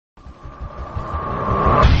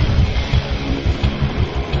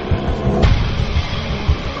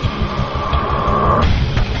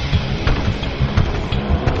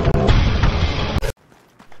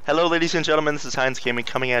Hello ladies and gentlemen, this is Hines Gaming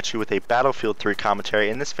coming at you with a Battlefield 3 commentary.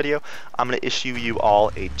 In this video, I'm going to issue you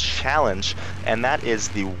all a challenge, and that is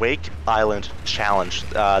the Wake Island Challenge.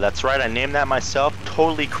 That's right, I named that myself,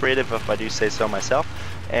 totally creative if I do say so myself.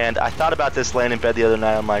 And I thought about this laying in bed the other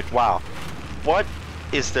night. I'm like, wow, what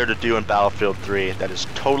is there to do in Battlefield 3 that is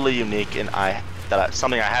totally unique and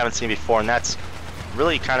something I haven't seen before, and that's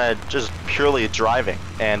really kind of just purely driving.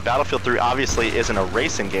 And Battlefield 3 obviously isn't a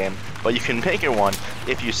racing game, but you can make it one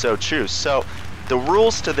if you so choose. So the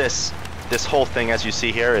rules to this whole thing, as you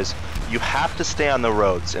see here, is you have to stay on the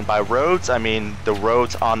roads, and by roads I mean the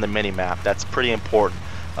roads on the mini-map. That's pretty important.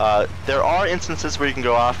 There are instances where you can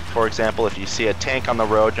go off. For example, if you see a tank on the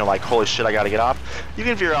road, you're like, holy shit, I gotta get off. You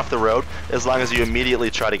can veer off the road as long as you immediately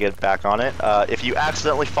try to get back on it. If you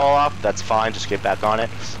accidentally fall off, that's fine, just get back on it.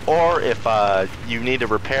 Or if you need to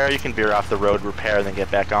repair, you can veer off the road, repair, and then get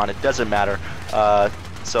back on. It doesn't matter.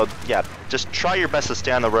 So yeah, just try your best to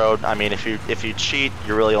stay on the road. I mean, if you cheat,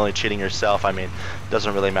 you're really only cheating yourself. I mean, it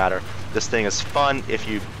doesn't really matter. This thing is fun if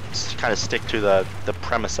you kind of stick to the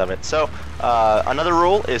premise of it. So another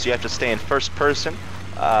rule is you have to stay in first person.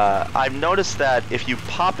 I've noticed that if you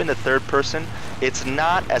pop into third person, it's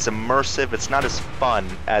not as immersive, it's not as fun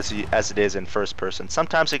as it is in first person.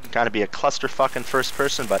 Sometimes it can kind of be a clusterfuck in first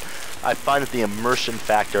person, but I find that the immersion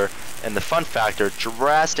factor and the fun factor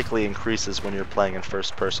drastically increases when you're playing in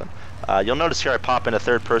first person. You'll notice here I pop into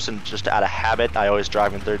third person just out of habit. I always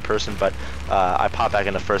drive in third person, but I pop back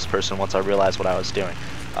into first person once I realized what I was doing.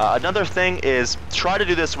 Another thing is try to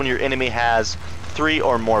do this when your enemy has 3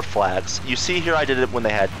 or more flags. You see here I did it when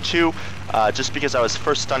they had 2, just because I was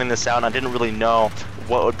first stunning this out and I didn't really know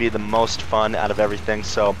what would be the most fun out of everything.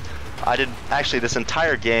 So I did, actually this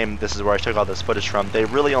entire game, this is where I took all this footage from, they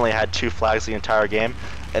really only had 2 flags the entire game,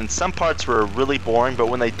 and some parts were really boring, but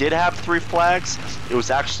when they did have 3 flags, it was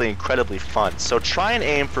actually incredibly fun. So try and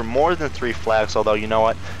aim for more than 3 flags, although you know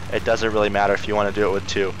what, it doesn't really matter if you want to do it with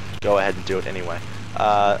 2, go ahead and do it anyway.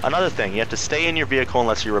 Another thing, you have to stay in your vehicle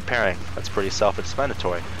unless you're repairing. That's pretty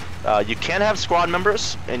self-explanatory. You can have squad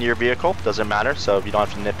members in your vehicle, doesn't matter, so you don't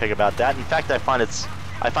have to nitpick about that. In fact, I find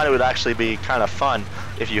it would actually be kind of fun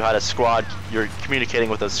if you had a squad, you're communicating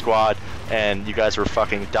with a squad, and you guys were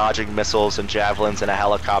fucking dodging missiles and javelins and a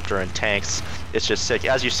helicopter and tanks. It's just sick.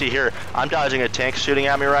 As you see here, I'm dodging a tank shooting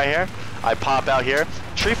at me right here. I pop out here,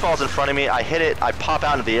 tree falls in front of me, I hit it, I pop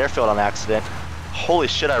out into the airfield on accident. Holy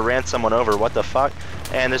shit, I ran someone over, what the fuck?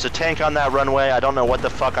 And there's a tank on that runway, I don't know what the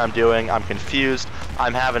fuck I'm doing, I'm confused,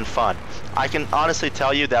 I'm having fun. I can honestly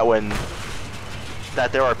tell you that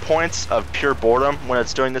there are points of pure boredom when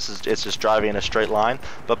it's doing this, it's just driving in a straight line,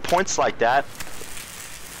 but points like that,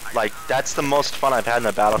 that's the most fun I've had in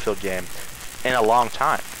a Battlefield game in a long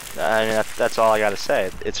time. I mean, that's all I gotta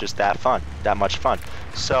say. It's just that fun, that much fun.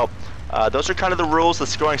 So those are kind of the rules. The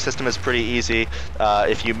scoring system is pretty easy.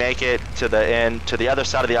 If you make it to the end, to the other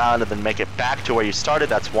side of the island, and then make it back to where you started,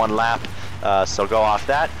 that's 1 lap. So go off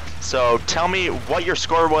that. So tell me what your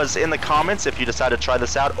score was in the comments if you decide to try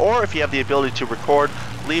this out, or if you have the ability to record,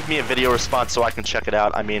 leave me a video response so I can check it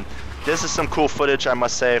out. I mean, this is some cool footage, I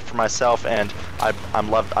must say, for myself, and I'd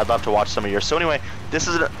love to watch some of yours. So anyway, this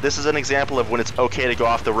is an example of when it's okay to go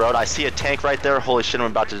off the road. I see a tank right there. Holy shit,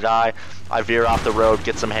 I'm about to die. I veer off the road,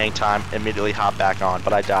 get some hang time, immediately hop back on,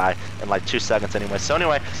 but I die in like 2 seconds anyway. So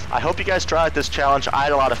anyway, I hope you guys try out this challenge. I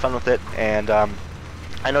had a lot of fun with it, and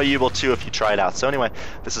I know you will too if you try it out. So anyway,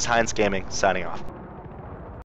 this is Hines Gaming, signing off.